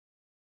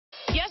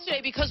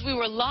anyway, because we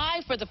were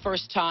live for the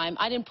first time,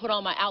 I didn't put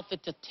on my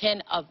outfit till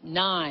 10 of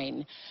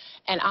 9,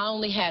 and I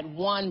only had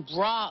one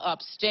bra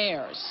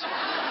upstairs.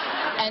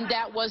 And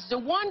that was the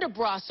Wonder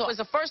Bra. So it was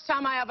the first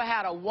time I ever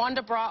had a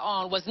Wonder Bra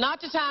on. Was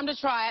not the time to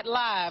try it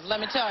live, let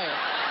me tell you.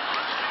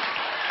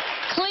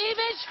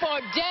 Cleavage for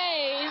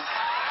days.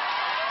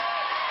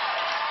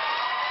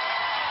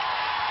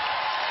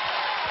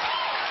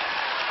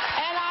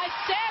 And I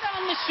said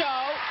on the show,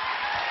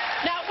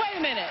 now wait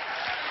a minute.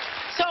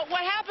 So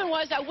what happened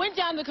was I went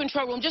down to the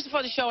control room just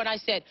before the show and I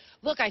said,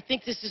 look, I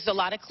think this is a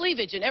lot of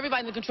cleavage. And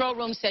everybody in the control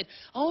room said,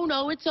 oh,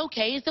 no, it's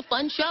okay. It's a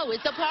fun show.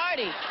 It's a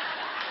party.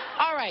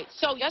 All right.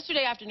 So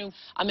yesterday afternoon,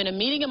 I'm in a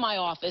meeting in my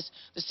office.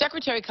 The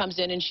secretary comes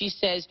in and she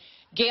says,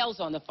 Gayle's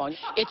on the phone.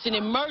 It's an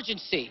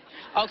emergency.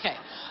 Okay.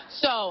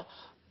 So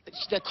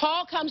the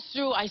call comes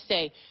through. I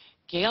say,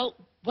 Gayle,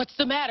 what's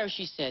the matter?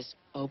 She says,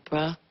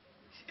 Oprah,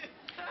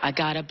 I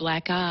got a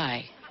black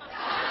eye.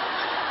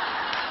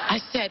 I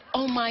said,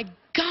 oh, my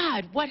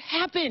God, what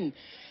happened?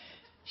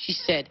 She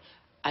said,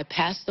 I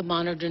passed the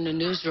monitor in the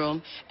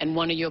newsroom, and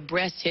one of your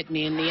breasts hit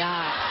me in the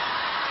eye.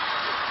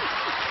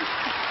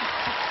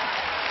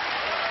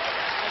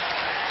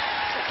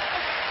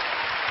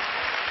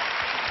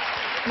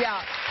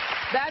 Yeah,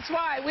 that's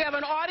right. We have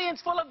an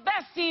audience full of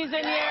besties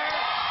in here.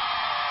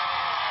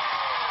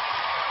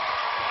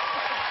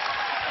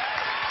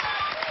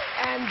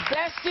 And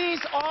besties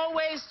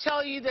always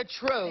tell you the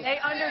truth. They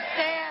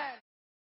understand.